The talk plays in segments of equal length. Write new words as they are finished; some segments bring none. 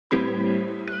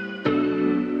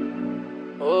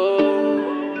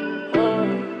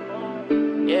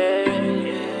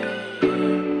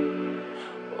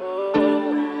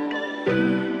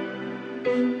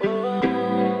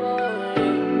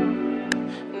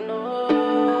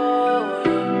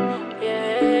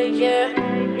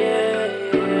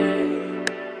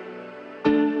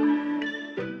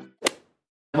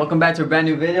welcome back to a brand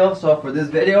new video. So for this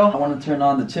video, I want to turn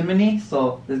on the chimney.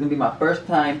 So this is gonna be my first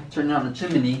time turning on the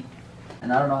chimney,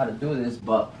 and I don't know how to do this,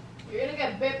 but you're gonna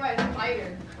get bit by a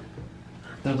spider.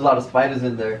 There's a lot of spiders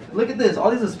in there. Look at this,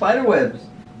 all these are spider webs.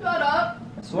 Shut up.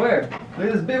 I swear. Look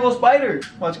at this big old spider.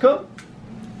 Watch, come.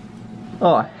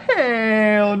 Oh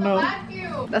hell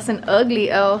no. That's an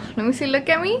ugly elf. Let me see, look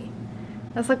at me.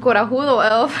 That's a corajudo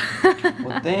elf.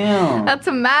 Well, damn. That's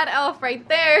a mad elf right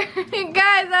there.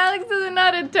 Guys, Alex doesn't know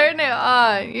how to turn it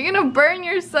on. You're gonna burn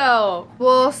yourself.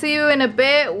 We'll see you in a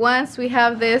bit once we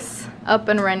have this up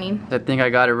and running. I think I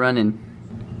got it running.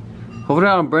 Hopefully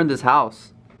I don't burn this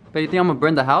house. But you think I'm gonna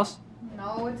burn the house?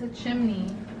 No, it's a chimney.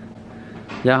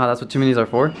 Yeah, that's what chimneys are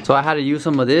for. So I had to use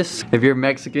some of this. If you're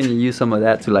Mexican, you use some of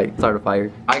that to like start a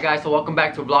fire. Alright guys, so welcome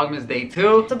back to Vlogmas Day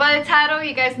 2. So by the title,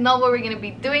 you guys know what we're gonna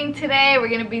be doing today. We're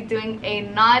gonna be doing a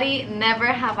naughty never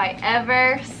have I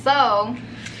ever. So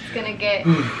it's gonna get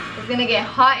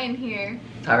hot in here.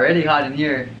 It's already hot in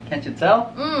here. Can't you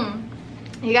tell?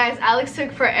 You guys, Alex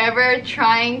took forever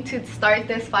trying to start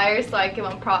this fire, so I give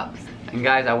him props. And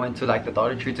guys, I went to like the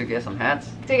Dollar Tree to get some hats.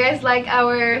 Do you guys like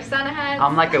our Santa hats?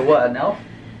 I'm like a what, an elf?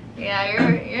 Yeah,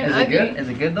 you're an ugly. Is it good? Is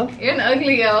it good though? You're an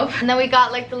ugly elf. And then we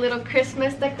got like the little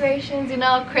Christmas decorations, you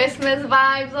know, Christmas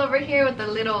vibes over here with the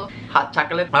little hot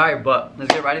chocolate. Alright, but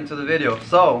let's get right into the video.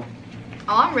 So,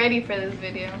 I'm ready for this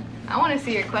video. I want to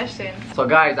see your questions. So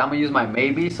guys, I'm gonna use my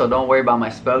maybe, so don't worry about my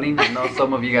spelling. I know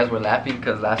some of you guys were laughing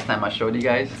because last time I showed you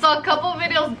guys. So a couple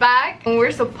videos back, when we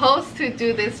were supposed to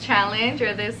do this challenge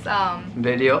or this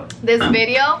video,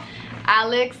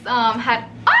 Alex had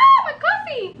my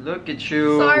coffee. Look at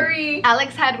you. Sorry.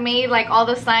 Alex had made like all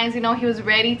the signs, you know, he was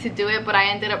ready to do it, but I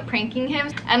ended up pranking him.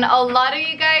 And a lot of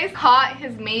you guys caught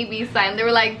his maybe sign. They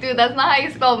were like, dude, that's not how you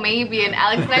spell maybe. And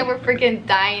Alex and I were freaking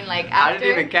dying like after. I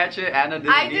didn't even catch it. Anna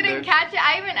didn't I didn't catch it.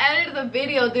 I even edited the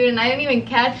video, dude, and I didn't even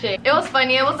catch it. It was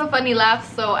funny. It was a funny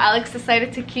laugh. So Alex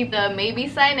decided to keep the maybe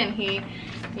sign, and he,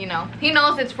 you know, he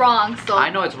knows it's wrong. So I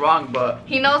know it's wrong, but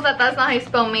he knows that that's not how you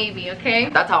spell maybe, okay?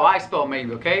 That's how I spell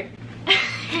maybe, okay?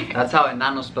 That's how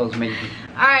Enano spells maybe.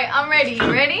 Alright, I'm ready.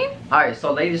 You ready? Alright,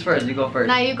 so ladies first. You go first.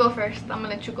 Nah, you go first. I'm gonna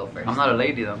let you go first. I'm not a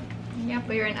lady though. Yeah,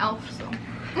 but you're an elf, so.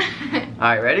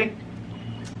 Alright, ready?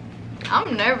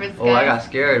 I'm nervous, guys. Oh, I got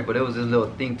scared, but it was this little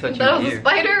thing touching that my was ear. a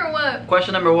spider or what?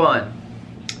 Question number 1.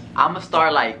 I'm gonna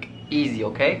start like easy,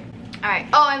 okay? Alright.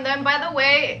 Oh, and then by the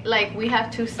way, like we have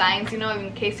 2 signs, you know,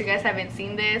 in case you guys haven't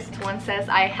seen this. One says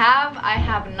I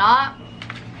have not.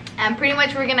 And pretty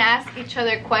much we're gonna ask each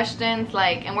other questions,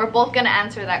 like, and we're both gonna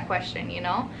answer that question, you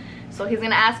know? So he's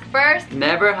gonna ask first.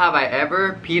 Never have I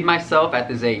ever peed myself at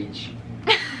this age.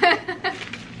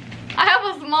 I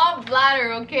have a small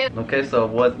bladder, okay? Okay, so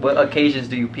what occasions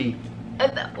do you pee?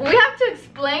 We have to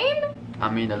explain?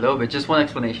 I mean, a little bit. Just one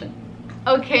explanation.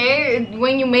 Okay,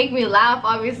 when you make me laugh,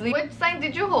 obviously. Which sign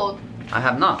did you hold? I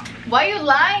have not. Why are you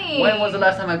lying? When was the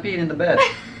last time I peed in the bed?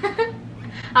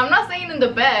 I'm not saying in the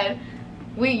bed.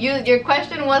 Your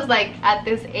question was like at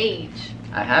this age.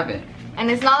 I haven't.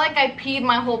 And it's not like I peed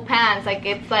my whole pants. Like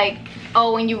it's like,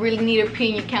 oh, when you really need to pee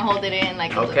and you can't hold it in.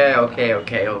 Like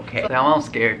okay. Now I'm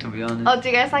scared, to be honest. Oh, do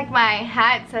you guys like my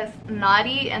hat? It says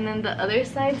naughty, and then the other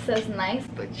side says nice,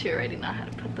 but you already know how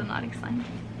to put the naughty sign.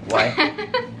 Why?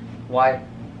 Why?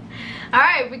 All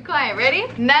right, be quiet. Ready?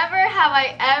 Never have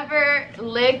I ever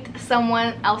licked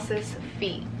someone else's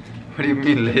feet. What do you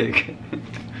mean lick?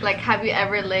 Like, have you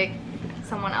ever licked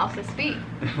someone else's feet?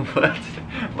 What?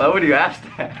 Why would you ask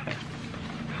that?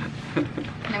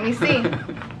 Let me see.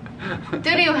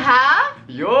 Dude, you have?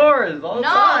 Yours all the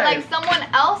time. No, like someone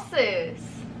else's.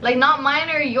 Like not mine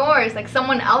or yours, like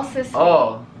someone else's feet.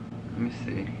 Oh, let me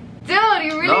see. Dude,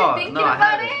 you really thinking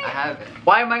about it? I haven't.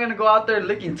 Why am I gonna go out there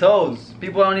licking toes?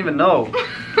 People don't even know.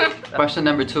 Question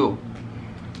number 2.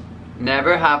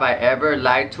 Never have I ever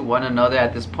lied to one another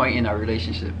at this point in our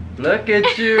relationship. Look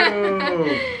at you.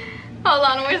 Hold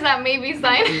on, where's that maybe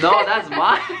sign? No, that's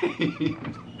mine.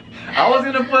 I was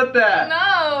gonna put that.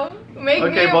 No, make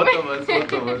okay, me both of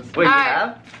us. Wait, you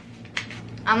have?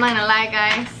 I'm not gonna lie,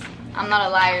 guys. I'm not a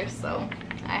liar, so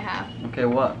I have. Okay,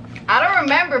 what? I don't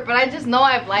remember, but I just know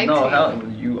I've lied to you. No, hell,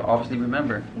 you obviously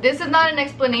remember. This is not an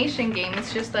explanation game.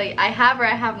 It's just like I have or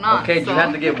I have not. Okay, so. you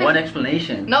have to give one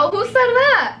explanation. No, who said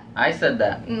that? I said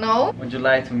that. No. What'd you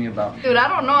lie to me about? Dude, I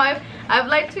don't know. I've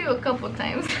lied to you a couple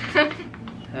times.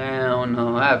 Hell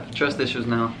no, I have trust issues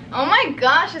now. Oh my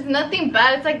gosh, it's nothing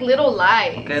bad. It's like little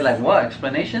lies. Okay, like what?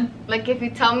 Explanation? Like if you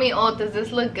tell me, oh, does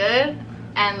this look good?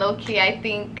 And low-key, I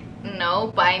think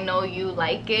no, but I know you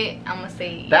like it, I'm gonna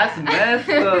say yeah. That's messed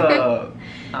up.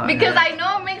 Because I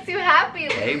know it makes you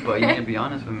happy. Hey, but you need to be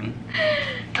honest with me.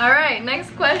 Alright,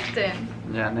 next question.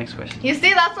 Yeah, next question. You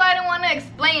see, that's why I don't want to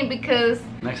explain, because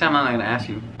Next time I'm not gonna ask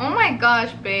you. oh my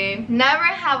gosh, babe, never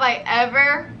have I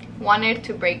ever wanted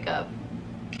to break up.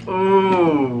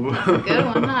 Ooh. Good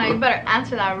one, huh? You better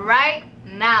answer that right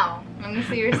now. Let me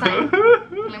see your sign.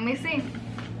 Let me see.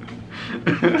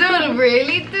 Dude,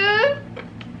 really, dude?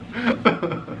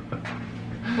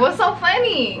 What's so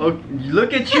funny? Oh,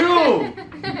 look at you.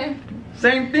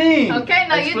 Same thing. Okay,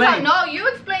 now Explain. you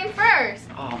explain first.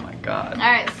 Oh my god.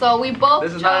 Alright, so we both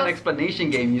This is not an explanation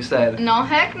game, you said. No,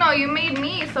 heck no, you made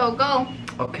me, so go.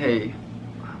 Okay.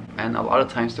 And a lot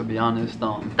of times, to be honest,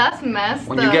 That's messed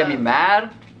when up. you get me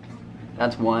mad,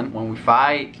 that's one. When we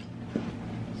fight,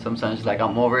 sometimes it's like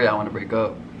I'm over it, I want to break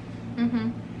up.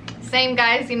 Same,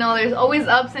 guys, you know, there's always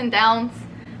ups and downs.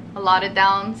 A lot of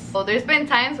downs. So there's been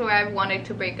times where I've wanted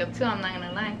to break up too, I'm not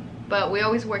gonna lie. But we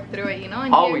always work through it, you know?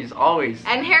 And Always.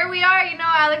 And here we are, you know,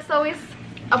 Alex always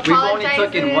apologizes. We've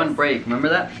only taken one break, remember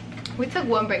that? We took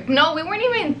one break. No, we weren't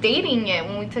even dating yet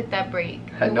when we took that break.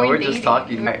 No, we're just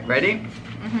talking. Alright, ready?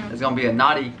 It's gonna be a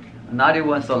naughty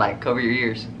one, so like cover your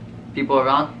ears. People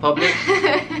around, public,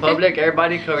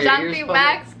 everybody cover your ears. Shanti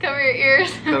Max, cover your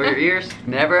ears. Cover your ears.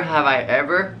 Never have I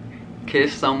ever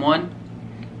kissed someone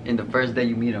in the first day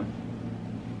you meet them.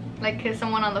 Like kiss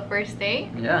someone on the first date?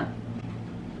 Yeah.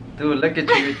 Dude, look at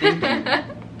you, you're thinking.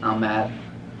 I'm mad.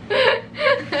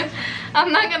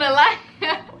 I'm not gonna lie.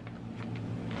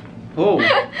 Who?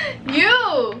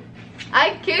 You!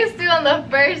 I kissed you on the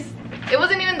first... It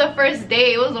wasn't even the first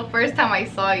day. It was the first time I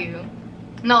saw you.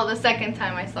 No, the second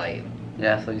time I saw you.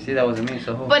 Yeah, so you see that wasn't me,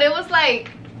 so who? But it was like...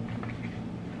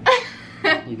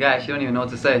 You guys, you don't even know what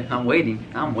to say. I'm waiting.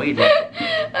 I'm trying...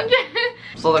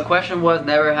 So the question was,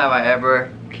 never have I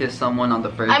ever kissed someone on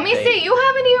the first I mean, date. see, you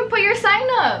haven't even put your sign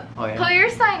up. Oh, yeah? Put your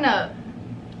sign up.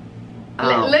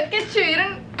 Look at you. You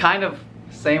didn't... Kind of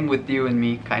same with you and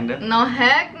me, kind of. No,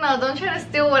 heck no. Don't try to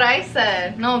steal what I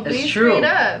said. No, be It's true. straight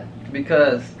up.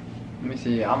 Because, let me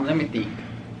see, let me think.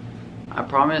 I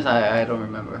promise I don't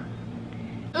remember.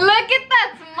 Look at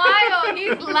that smile.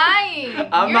 He's lying.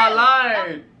 I'm not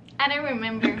lying. I don't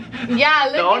remember. Yeah,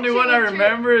 look The only at you one I with your-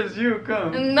 remember is you,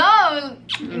 come. No,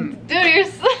 dude, you're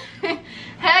so...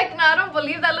 Heck no, I don't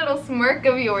believe that little smirk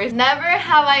of yours. Never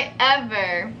have I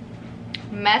ever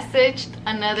messaged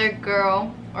another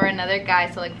girl or another guy,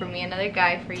 so like for me another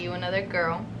guy, for you another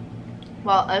girl,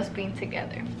 while us being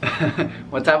together.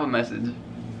 What type of message?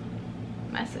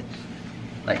 Message.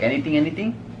 Like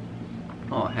anything?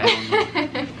 Oh, hell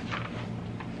no.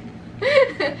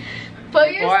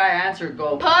 Before I answer,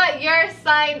 go. Put your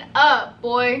sign up,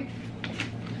 boy.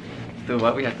 Dude,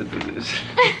 why we have to do this?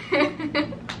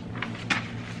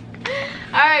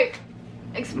 Alright.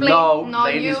 Explain. No,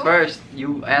 ladies you. first.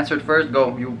 You answered first,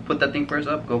 go. You put that thing first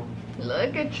up, go.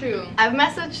 Look at you. I've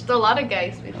messaged a lot of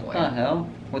guys before. What the hell?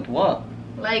 With what?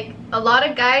 Like, a lot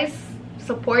of guys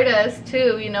support us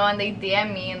too, you know, and they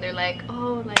DM me and they're like,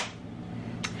 oh, like...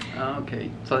 Okay,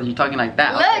 so you're talking like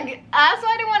that. Look, Okay. that's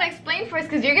why I didn't want to explain first,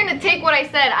 because you're going to take what I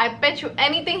said. I bet you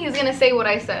anything he's going to say what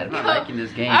I said. I'm not liking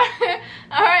this game.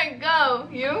 Alright, go.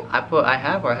 You? I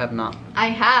have or I have not? I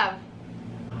have.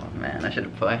 Oh man, I should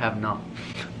have put I have not.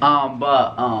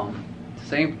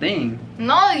 Same thing.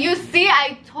 No, you see,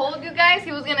 I told you guys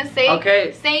he was going to say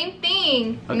Okay. same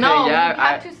thing. Okay, no, yeah,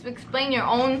 you have to explain your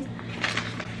own...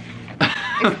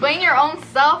 Explain your own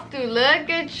self, dude. Look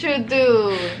at you,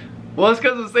 dude. Well, it's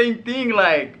because the same thing,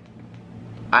 like,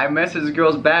 I message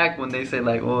girls back when they say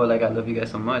like, oh, like I love you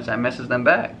guys so much. I message them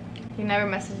back. You never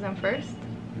message them first?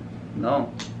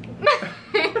 No.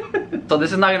 So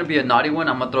this is not gonna be a naughty one.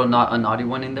 I'm gonna throw a naughty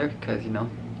one in there because, you know,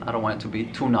 I don't want it to be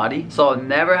too naughty. So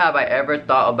never have I ever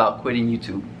thought about quitting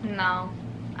YouTube. No,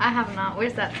 I have not.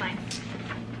 Where's that sign?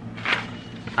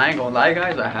 I ain't gonna lie,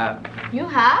 guys, I have. You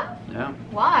have? Yeah.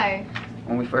 Why?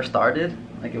 When we first started,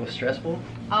 like, it was stressful.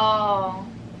 Oh,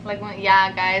 like when,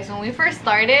 yeah, guys, when we first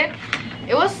started,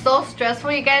 it was so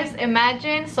stressful. You guys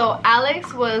imagine. So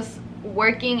Alex was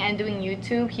working and doing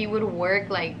YouTube. He would work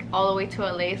like all the way to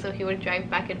LA, so he would drive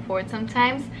back and forth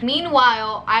sometimes.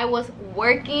 Meanwhile, I was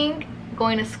working,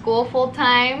 going to school full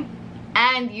time,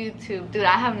 and YouTube. Dude,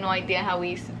 I have no idea how we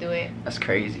used to do it. That's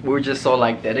crazy. We were just so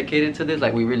like dedicated to this,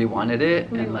 like we really wanted it,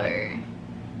 and like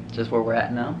just where we're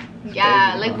at now. It's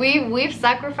yeah, crazy, like huh? we've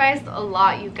sacrificed a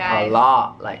lot, you guys. A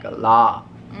lot, like a lot.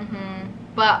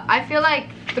 But I feel like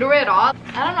through it all,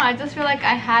 I don't know, I just feel like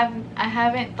I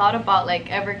haven't thought about like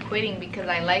ever quitting because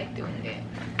I like doing it.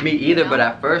 Me either, You know? but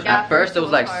at first it was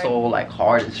like hard. so like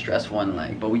hard and stressful, and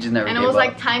like, but we just never And it gave was up.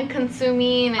 like time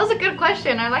consuming. That was a good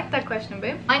question. I like that question,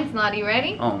 babe. Mine's naughty.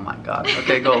 Ready? Oh my god.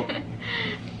 Okay, go.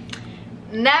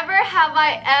 Never have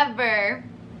I ever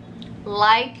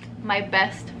liked my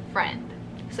best friend.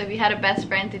 So if you had a best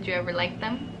friend, did you ever like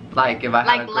them? Like if I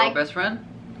had a girl best friend?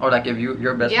 Or like if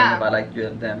your best friend, if I liked you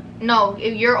them? No,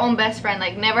 if your own best friend.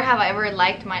 Like never have I ever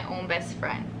liked my own best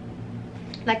friend.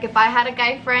 Like if I had a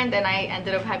guy friend and I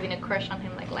ended up having a crush on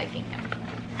him, like liking him.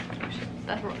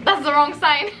 That's the wrong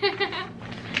sign.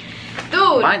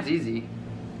 Dude. Mine's easy.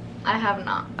 I have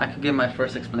not. I could give my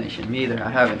first explanation. Me either. I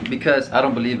haven't. Because I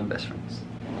don't believe in best friends.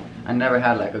 I never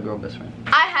had like a girl best friend.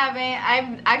 I haven't.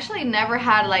 I've actually never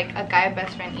had like a guy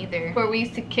best friend either. Where we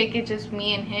used to kick it just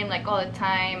me and him like all the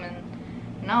time.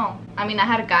 And no. I mean, I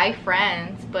had guy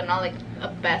friends, but not like a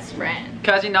best friend.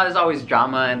 Because, you know, there's always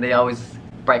drama and they always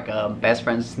break up. Best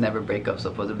friends never break up,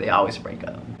 supposedly. They always break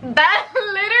up. That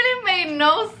literally made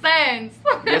no sense.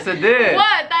 Yes, it did.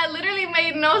 What? That literally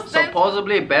made no sense.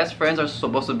 Supposedly, best friends are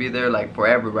supposed to be there like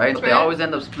forever, right? But they always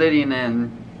end up splitting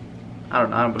and I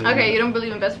don't know. I don't believe in you don't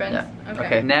believe in best friends? Yeah.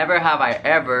 Okay. Never have I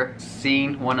ever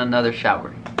seen one another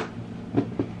shower.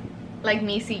 Like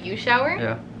me see you shower?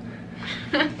 Yeah.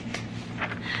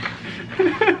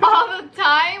 All the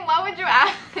time? Why would you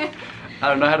ask? I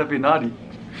don't know how to be naughty.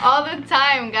 All the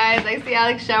time, guys. I see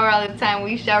Alex shower all the time.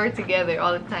 We shower together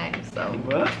all the time, so.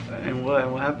 What? And what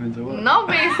happens or what? No,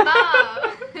 babe,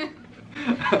 stop.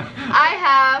 I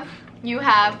have, you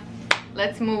have.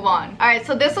 Let's move on. All right,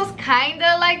 so this was kind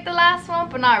of like the last one,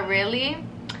 but not really.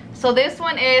 So this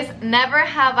one is, never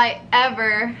have I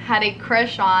ever had a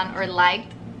crush on or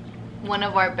liked one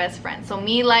of our best friends. So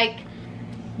me like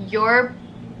your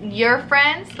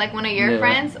friends, like one of your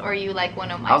friends, or you like one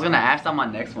of my I was gonna ask on my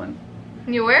next one.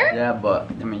 You were? Yeah,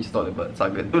 but I mean you stole it, but it's all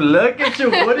good. Dude, look at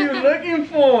you. What are you looking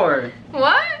for?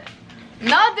 What?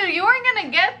 No, dude, you weren't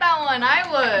gonna get that one. I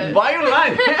would. Why are you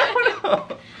lying? I don't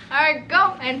know. Alright,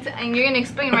 go. And you're gonna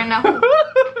explain right now who.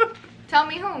 Tell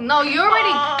me who. No, you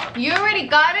already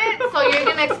got it, so you're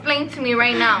gonna explain to me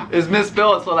right now. It's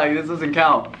misspelled, so like this doesn't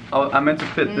count. I meant to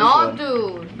fit this one.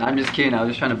 Dude. I'm just kidding. I was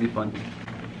just trying to be funny.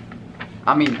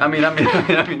 I mean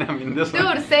this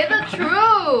one. Dude, say the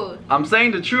truth. I'm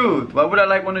saying the truth. Why would I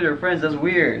like one of your friends? That's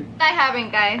weird. I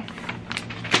haven't, guys.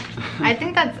 I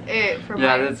think that's it for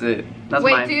yeah, that's it. That's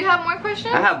Wait, mine. do you have more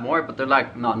questions? I have more, but they're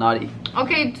like not naughty.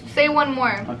 Okay, say one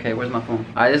more. Okay, where's my phone?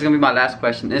 Alright, this is gonna be my last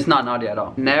question. It's not naughty at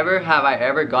all. Never have I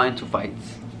ever gone into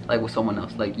fights. Like with someone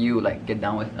else. Like you like get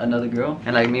down with another girl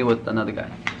and like me with another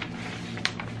guy.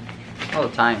 All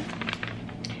the time.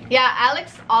 Yeah,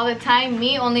 Alex all the time.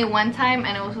 Me only one time,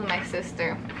 and it was with my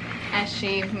sister. And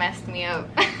she messed me up.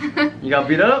 You got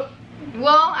beat up?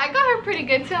 Well, I got her pretty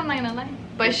good too, I'm not gonna lie.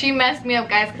 But she messed me up,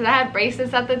 guys, because I had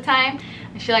braces at the time.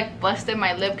 And she like busted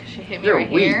my lip because she hit me right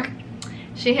here.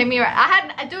 She hit me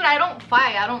right. Dude, I don't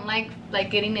fight. I don't like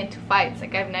getting into fights.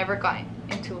 Like I've never gotten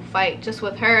into a fight. Just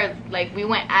with her, like we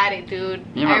went at it, dude.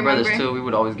 Me and my brothers too, we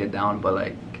would always get down, but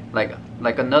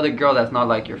like another girl that's not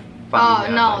like your family.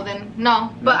 Oh no, then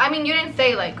no. But I mean, you didn't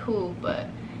say like who, but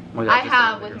well, yeah, I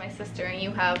have with my sister, and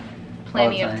you have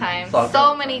plenty of times.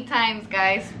 So many times,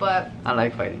 guys. But I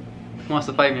like fighting. Who wants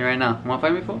to fight me right now? You want to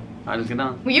fight me, fool? I'll just get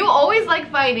down. You always like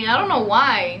fighting. I don't know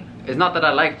why. It's not that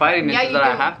I like fighting, it's just that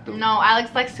I have to. No,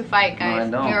 Alex likes to fight, guys.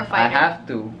 No, I don't. You're a fighter. I have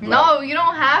to. No, you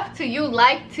don't have to. You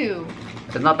like to.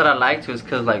 It's not that I like to, it's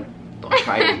because, like, don't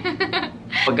try it.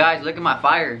 But, guys, look at my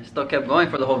fire. Still kept going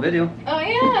for the whole video. Oh,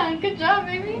 yeah. Good job,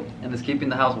 baby. And it's keeping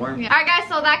the house warm. Yeah. Alright, guys,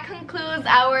 so that concludes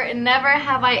our Never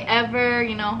Have I Ever.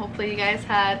 You know, hopefully you guys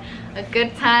had a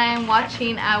good time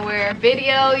watching our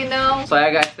video, you know. So,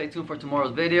 yeah, guys, stay tuned for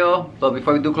tomorrow's video. But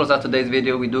before we do close out today's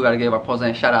video, we do got to give our post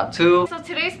and shout out to. So,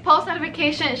 today's post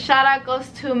notification shout out goes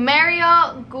to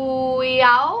Mario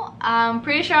Guyao. I'm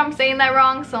pretty sure I'm saying that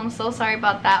wrong, so I'm so sorry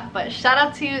about that. But shout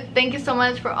out to you. Thank you so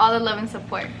much for all the love and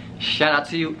support. Shout out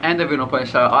to you and the video point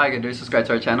shout out. All you gotta do is subscribe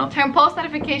to our channel. Turn post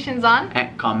notifications on.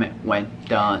 And comment when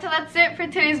done. So that's it for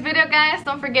today's video, guys.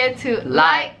 Don't forget to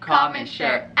like, comment,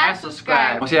 share, and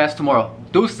subscribe. We'll see you guys tomorrow.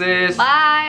 Deuces. Bye.